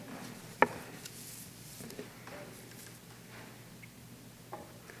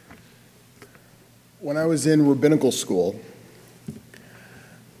When I was in rabbinical school,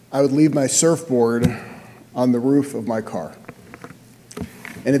 I would leave my surfboard on the roof of my car.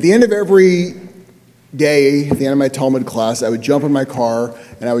 And at the end of every day, at the end of my Talmud class, I would jump in my car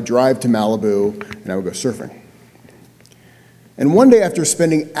and I would drive to Malibu and I would go surfing. And one day, after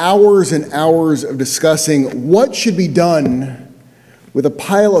spending hours and hours of discussing what should be done with a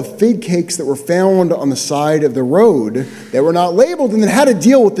pile of fig cakes that were found on the side of the road that were not labeled, and then how to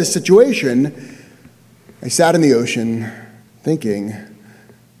deal with this situation, I sat in the ocean thinking,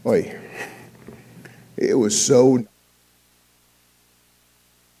 boy, it was so...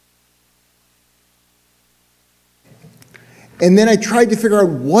 And then I tried to figure out,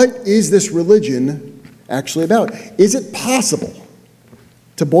 what is this religion actually about? Is it possible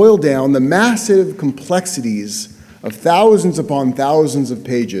to boil down the massive complexities of thousands upon thousands of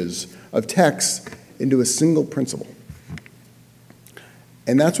pages of text into a single principle?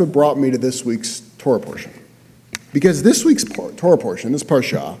 And that's what brought me to this week's Torah portion. Because this week's Torah portion, this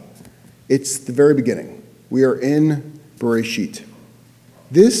parsha, it's the very beginning. We are in Bereshit.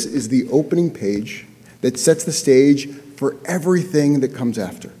 This is the opening page that sets the stage for everything that comes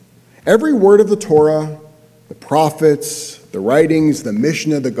after. Every word of the Torah, the prophets, the writings, the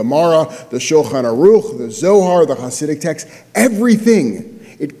Mishnah, the Gemara, the Shulchan Aruch, the Zohar, the Hasidic text, everything,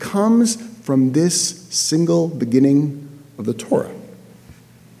 it comes from this single beginning of the Torah.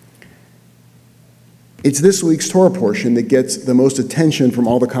 It's this week's Torah portion that gets the most attention from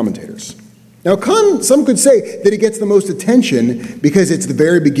all the commentators. Now, some could say that it gets the most attention because it's the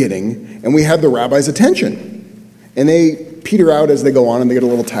very beginning and we have the rabbi's attention. And they peter out as they go on and they get a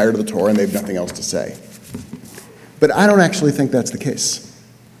little tired of the Torah and they have nothing else to say. But I don't actually think that's the case.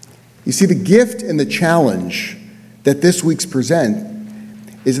 You see, the gift and the challenge that this week's present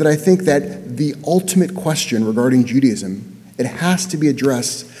is that I think that the ultimate question regarding Judaism, it has to be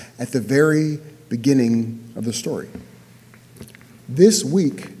addressed at the very beginning of the story. This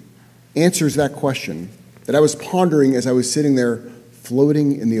week answers that question that I was pondering as I was sitting there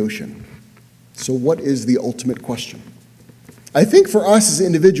floating in the ocean. So what is the ultimate question? I think for us as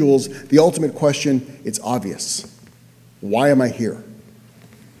individuals, the ultimate question, it's obvious. Why am I here?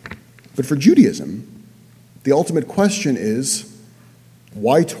 But for Judaism, the ultimate question is,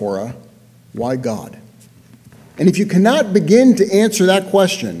 why Torah? Why God? And if you cannot begin to answer that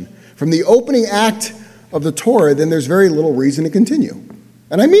question from the opening act of the Torah, then there's very little reason to continue.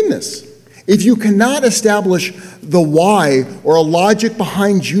 And I mean this. If you cannot establish the why or a logic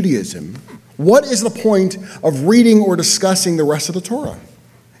behind Judaism, what is the point of reading or discussing the rest of the Torah?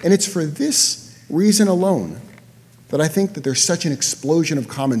 And it's for this reason alone that I think that there's such an explosion of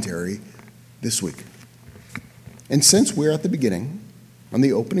commentary this week. And since we're at the beginning, on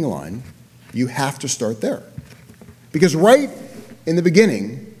the opening line, you have to start there. Because right in the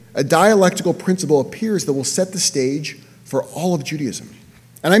beginning, a dialectical principle appears that will set the stage for all of Judaism.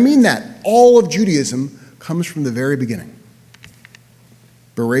 And I mean that. All of Judaism comes from the very beginning.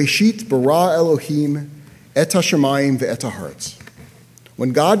 Bereshit bara Elohim et hashamayim ve'et haaretz.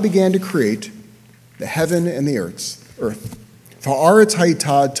 When God began to create the heaven and the earth, va'aretz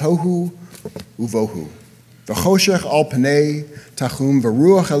hayita tohu uvohu, v'choshech al pnei tachum,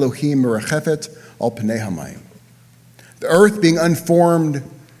 v'ruach Elohim merechefet al pnei hamayim. The earth being unformed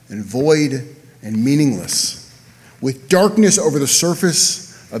and void and meaningless, with darkness over the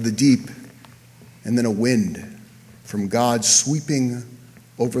surface of the deep, and then a wind from God sweeping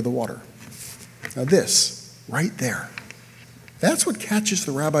over the water. Now this, right there, that's what catches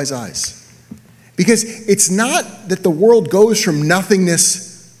the rabbi's eyes. Because it's not that the world goes from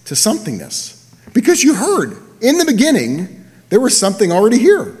nothingness to somethingness. Because you heard, in the beginning, there was something already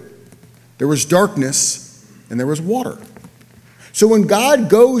here. There was darkness and there was water. So when God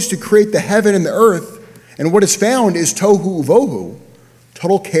goes to create the heaven and the earth, and what is found is tohu uvohu,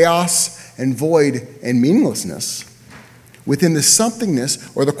 total chaos and void and meaninglessness, within the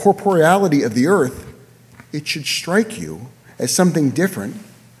somethingness or the corporeality of the earth, it should strike you as something different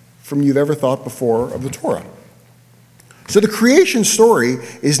from you've ever thought before of the Torah. So the creation story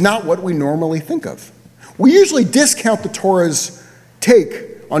is not what we normally think of. We usually discount the Torah's take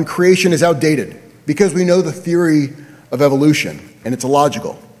on creation as outdated because we know the theory of evolution and it's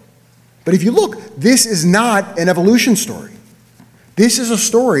illogical. But if you look, this is not an evolution story. This is a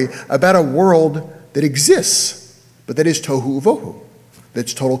story about a world that exists, but that is tohu uvohu,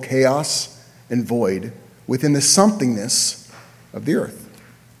 that's total chaos and void within the somethingness of the earth.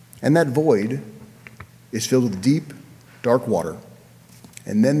 And that void is filled with deep, dark water.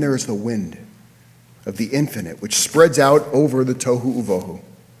 And then there is the wind of the infinite, which spreads out over the tohu uvohu.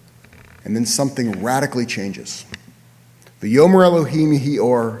 And then something radically changes. V'yomer Elohim yehi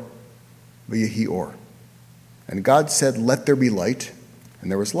or, v'yehi or. And God said, let there be light, and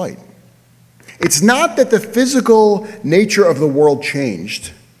there was light. It's not that the physical nature of the world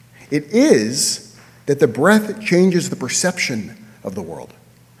changed. It is that the breath changes the perception of the world.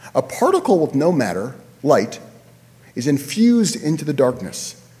 A particle with no matter, light, is infused into the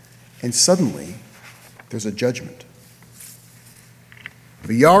darkness, and suddenly there's a judgment.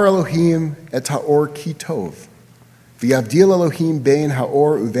 V'yar Elohim et ha'or ki tov, v'yavdil Elohim bein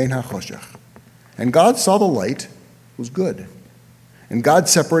ha'or uvein ha'choshech. And God saw the light was good, and God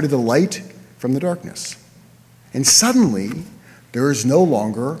separated the light from the darkness. And suddenly there is no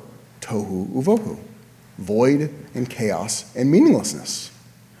longer tohu uvohu, void and chaos and meaninglessness.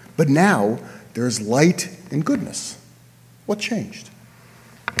 But now there is light and goodness. What changed?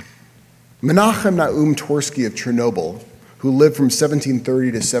 Menachem Nahum Twersky of Chernobyl, who lived from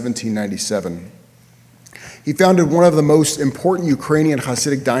 1730 to 1797, he founded one of the most important Ukrainian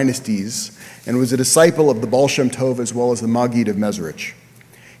Hasidic dynasties and was a disciple of the Baal Shem Tov as well as the Maggid of Mezrich.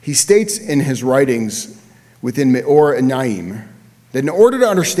 He states in his writings within Me'or Einayim that in order to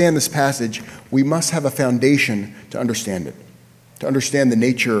understand this passage, we must have a foundation to understand it, to understand the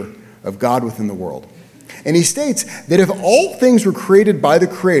nature of God within the world. And he states that if all things were created by the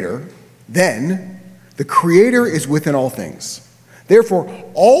Creator, then the Creator is within all things. Therefore,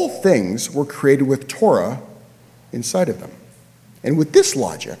 all things were created with Torah inside of them. And with this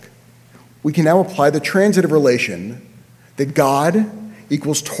logic, we can now apply the transitive relation that God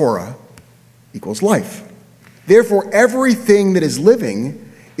equals Torah equals life. Therefore, everything that is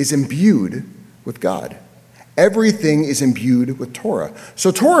living is imbued with God. Everything is imbued with Torah.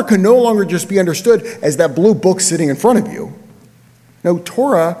 So Torah can no longer just be understood as that blue book sitting in front of you. No,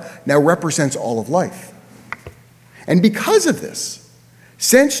 Torah now represents all of life. And because of this,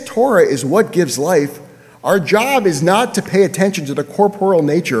 since Torah is what gives life, our job is not to pay attention to the corporeal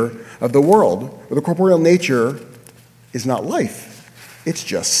nature of the world, or the corporeal nature is not life. It's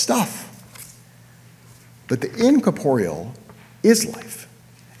just stuff. But the incorporeal is life,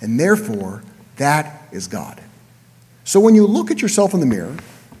 and therefore that is God. So when you look at yourself in the mirror,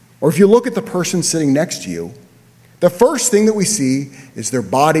 or if you look at the person sitting next to you, the first thing that we see is their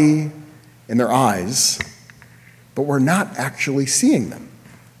body and their eyes, but we're not actually seeing them.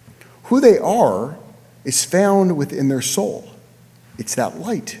 Who they are is found within their soul. It's that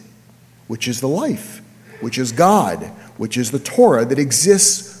light, which is the life, which is God, which is the Torah that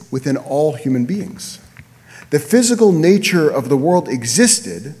exists within all human beings. The physical nature of the world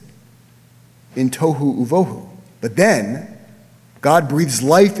existed in tohu uvohu, but then God breathes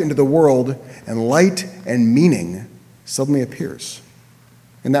life into the world, and light and meaning suddenly appears.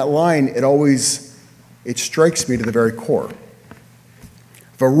 In that line, it strikes me to the very core.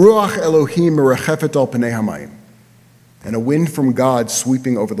 V'ruach Elohim merechefet al pnei hamayim, and a wind from God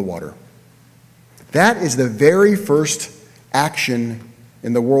sweeping over the water. That is the very first action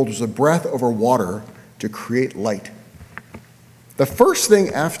in the world, was a breath over water to create light. The first thing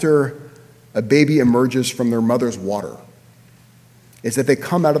after a baby emerges from their mother's water is that they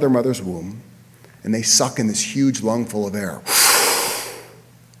come out of their mother's womb and they suck in this huge lungful of air.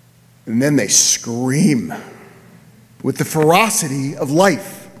 And then they scream with the ferocity of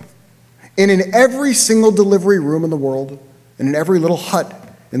life. And in every single delivery room in the world, and in every little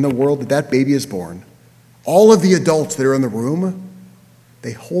hut in the world that baby is born, all of the adults that are in the room,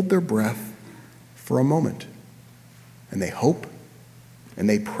 they hold their breath for a moment. And they hope and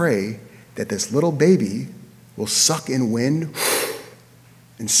they pray that this little baby will suck in wind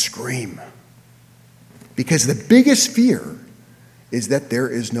and scream. Because the biggest fear is that there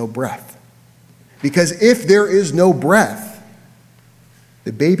is no breath. Because if there is no breath,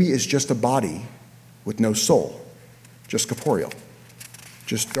 the baby is just a body with no soul, just corporeal,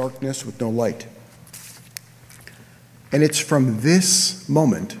 just darkness with no light. And it's from this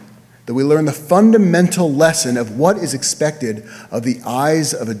moment that we learn the fundamental lesson of what is expected of the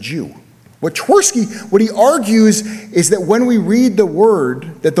eyes of a Jew. What he argues is that when we read the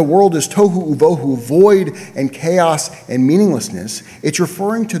word that the world is tohu uvohu, void and chaos and meaninglessness, it's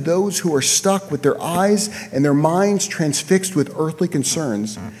referring to those who are stuck with their eyes and their minds transfixed with earthly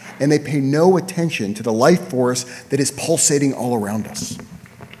concerns, and they pay no attention to the life force that is pulsating all around us.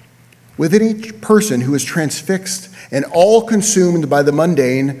 Within each person who is transfixed and all consumed by the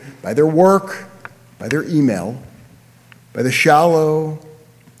mundane, by their work, by their email, by the shallow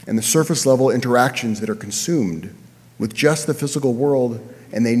and the surface level interactions that are consumed with just the physical world,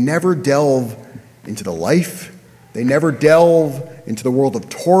 and they never delve into the life, they never delve into the world of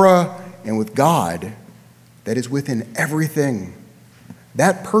Torah and with God that is within everything.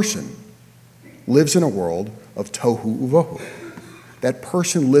 That person lives in a world of tohu uvohu. that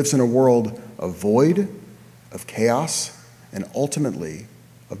person lives in a world of void, of chaos, and ultimately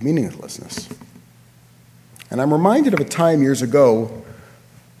of meaninglessness. And I'm reminded of a time years ago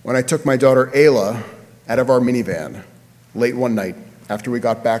when I took my daughter Ayla out of our minivan late one night after we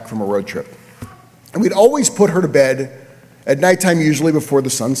got back from a road trip. And we'd always put her to bed at nighttime, usually before the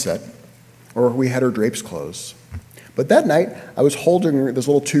sun set, or we had her drapes closed. But that night, I was holding this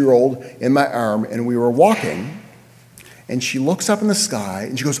little 2-year-old in my arm, and we were walking, and she looks up in the sky,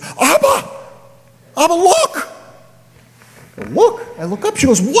 and she goes, Abba! Abba, look! Look! I look up, she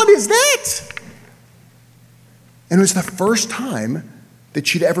goes, what is that? And it was the first time that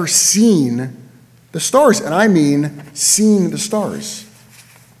she'd ever seen the stars, and I mean seen the stars.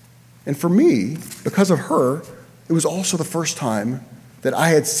 And for me, because of her, it was also the first time that I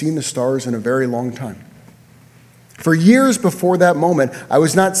had seen the stars in a very long time. For years before that moment, I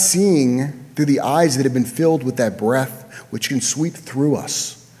was not seeing through the eyes that had been filled with that breath which can sweep through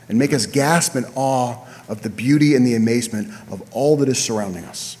us and make us gasp in awe of the beauty and the amazement of all that is surrounding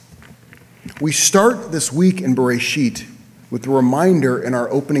us. We start this week in Bereshit with the reminder in our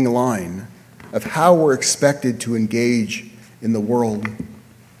opening line of how we're expected to engage in the world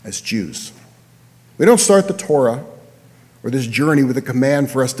as Jews. We don't start the Torah or this journey with a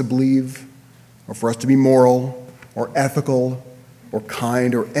command for us to believe or for us to be moral or ethical or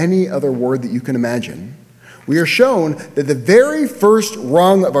kind or any other word that you can imagine. We are shown that the very first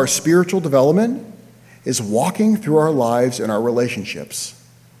rung of our spiritual development is walking through our lives and our relationships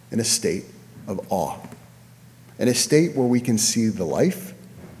in a state of awe, in a state where we can see the life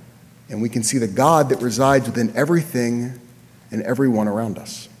and we can see the God that resides within everything and everyone around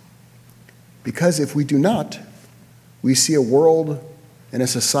us. Because if we do not, we see a world and a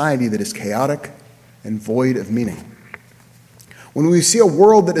society that is chaotic and void of meaning. When we see a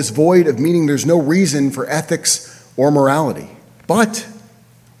world that is void of meaning, there's no reason for ethics or morality. But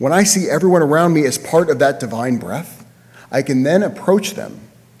when I see everyone around me as part of that divine breath, I can then approach them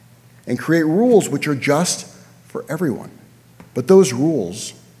and create rules which are just for everyone. But those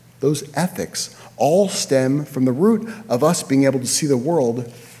rules, those ethics, all stem from the root of us being able to see the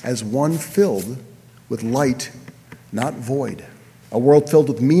world as one filled with light, not void. A world filled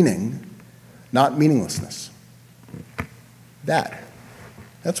with meaning, not meaninglessness.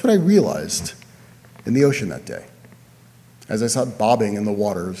 That's what I realized in the ocean that day, as I sat bobbing in the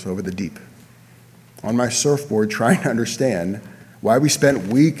waters over the deep, on my surfboard trying to understand why we spent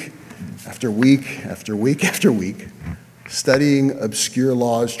week after week after week after week studying obscure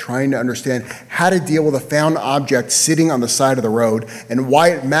laws, trying to understand how to deal with a found object sitting on the side of the road and why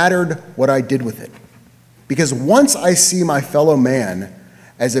it mattered what I did with it. Because once I see my fellow man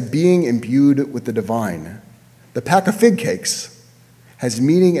as a being imbued with the divine, the pack of fig cakes has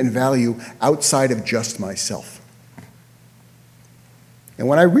meaning and value outside of just myself. And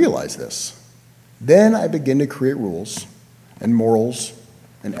when I realize this, then I begin to create rules and morals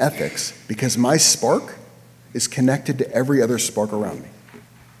and ethics because my spark is connected to every other spark around me.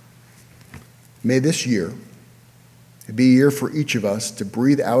 May this year be a year for each of us to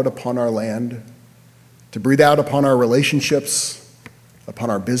breathe out upon our land, to breathe out upon our relationships, upon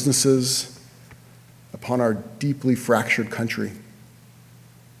our businesses, upon our deeply fractured country,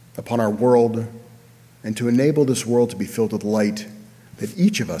 upon our world, and to enable this world to be filled with light that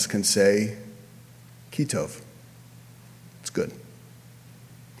each of us can say, Ki Tov. It's good.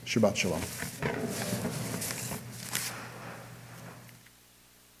 Shabbat Shalom.